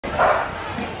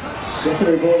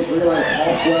Secondary boys relay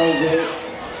off well there.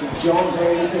 St John's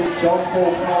Anglican, John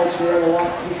Paul College there on the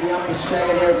right, picking up the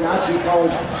stagger there of NUDGEE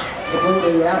College. The blue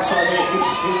to the outside there, hip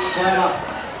switch grabber.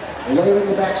 Leaving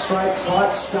the back straight, tight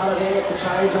stutter there at the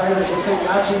changeover as we see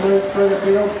NUDGEE move through the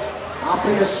field. Up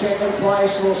into second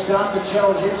place, and we'll start to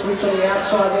challenge hip switch on the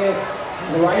outside there.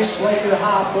 The race leader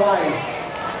halfway.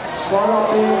 Slow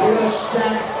up there, bit of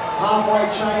stack, halfway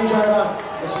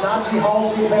changeover. As NUDGEE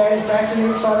holds the advantage, back to the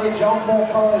inside there, John Paul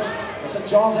College. St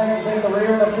John's Anglican in the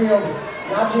rear of the field.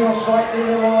 NUDGEE will straighten in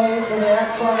the line to the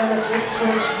outside of the hip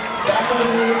switch. Back onto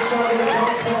the inside there, John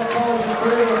Paul College in the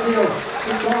rear of the field.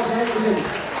 St John's Anglican.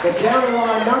 But down the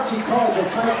line, NUDGEE College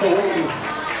will take the win.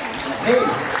 Ahead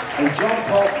of John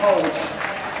Paul College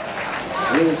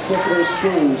in the secondary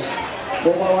schools.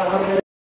 4x100 metre